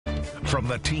from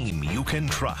the team you can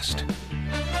trust.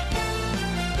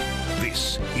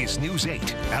 This is News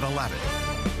 8 at 11.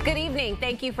 Good evening.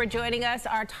 Thank you for joining us.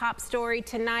 Our top story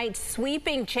tonight,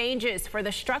 sweeping changes for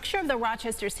the structure of the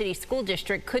Rochester City School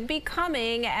District could be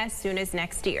coming as soon as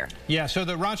next year. Yeah, so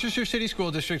the Rochester City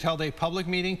School District held a public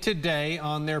meeting today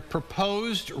on their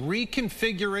proposed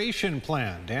reconfiguration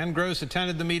plan. Dan Gross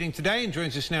attended the meeting today and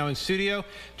joins us now in studio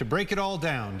to break it all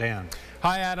down. Dan.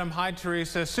 Hi, Adam. Hi,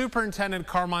 Teresa. Superintendent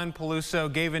Carmine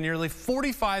Peluso gave a nearly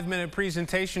 45-minute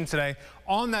presentation today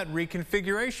on that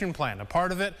reconfiguration plan. A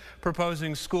part of it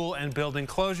proposing school and building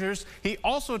closures. He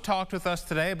also talked with us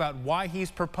today about why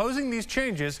he's proposing these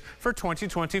changes for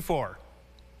 2024.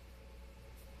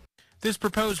 This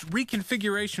proposed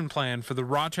reconfiguration plan for the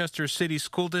Rochester City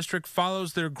School District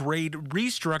follows their grade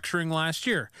restructuring last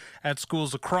year. At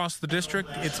schools across the district,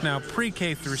 it's now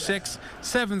pre-K through 6,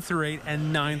 7 through 8,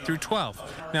 and 9 through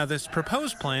 12. Now, this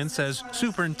proposed plan, says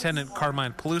Superintendent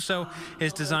Carmine Peluso,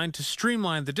 is designed to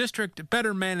streamline the district,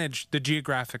 better manage the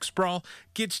geographic sprawl,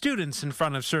 get students in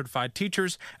front of certified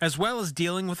teachers, as well as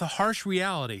dealing with a harsh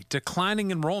reality, declining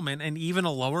enrollment, and even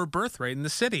a lower birth rate in the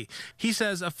city. He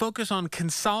says a focus on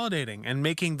consolidating and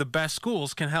making the best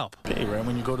schools can help. Right?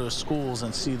 When you go to schools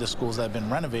and see the schools that have been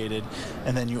renovated,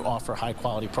 and then you offer high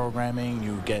quality programming,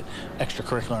 you get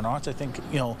extracurricular and arts, I think,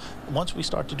 once we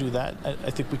start to do that, I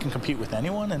think we can compete with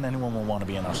anyone, and anyone will want to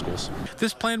be in our schools.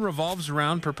 This plan revolves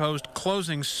around proposed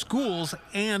closing schools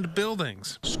and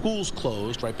buildings. Schools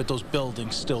closed, right, but those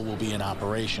buildings still will be in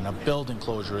operation. A building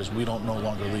closure is we don't no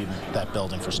longer leave that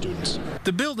building for students.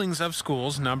 The buildings of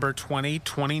schools number 20,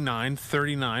 29,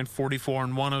 39, 44,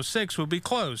 and 106 would be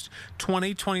closed.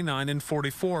 20, 29, and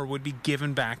 44 would be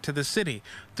given back to the city.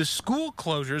 The school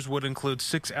closures would include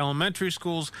 6 elementary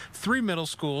schools, 3 middle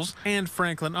schools, and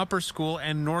Franklin Upper School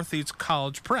and Northeast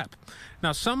College Prep.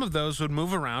 Now, some of those would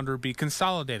move around or be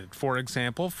consolidated. For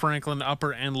example, Franklin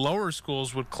Upper and Lower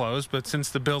Schools would close, but since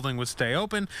the building would stay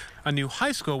open, a new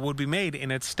high school would be made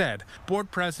in its stead. Board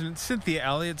President Cynthia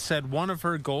Elliott said one of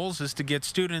her goals is to get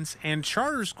students and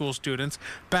charter school students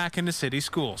back into city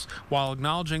schools, while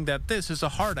acknowledging that this is a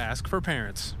hard ask for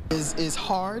parents. It's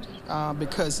hard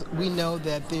because we know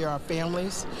that there are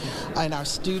families and our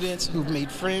students who've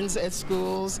made friends at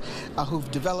schools,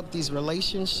 who've developed these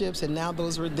relationships, and now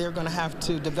they're going to have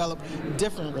to develop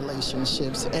different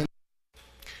relationships.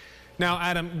 Now,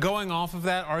 Adam, going off of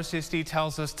that, RCSD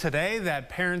tells us today that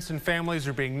parents and families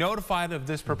are being notified of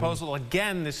this proposal.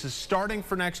 Again, this is starting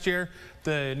for next year.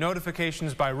 The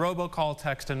notifications by robocall,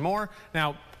 text, and more.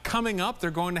 Now, coming up, they're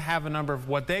going to have a number of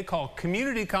what they call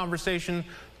community conversations.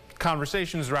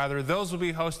 Those will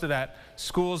be hosted at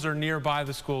schools or nearby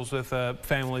the schools with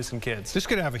families and kids. This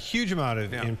could have a huge amount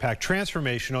of impact,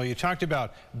 transformational. You talked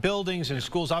about buildings and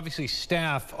schools. Obviously,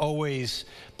 staff always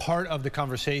part of the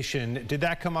conversation. Did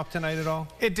that come up tonight at all?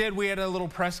 It did. We had a little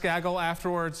press gaggle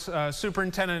afterwards.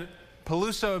 Superintendent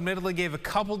Peluso admittedly gave a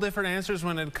couple different answers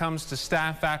when it comes to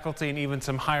staff, faculty, and even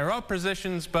some higher up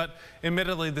positions, but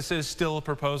admittedly this is still a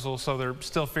proposal, so they're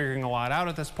still figuring a lot out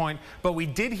at this point. But we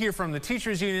did hear from the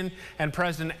teachers union, and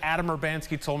President Adam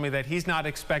Urbanski told me that he's not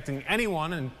expecting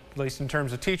anyone, and at least in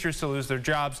terms of teachers, to lose their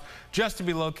jobs, just to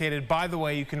be located. By the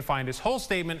way, you can find his whole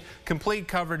statement, complete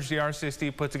coverage. The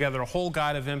RCSD put together a whole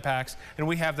guide of impacts, and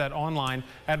we have that online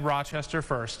at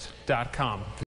rochesterfirst.com.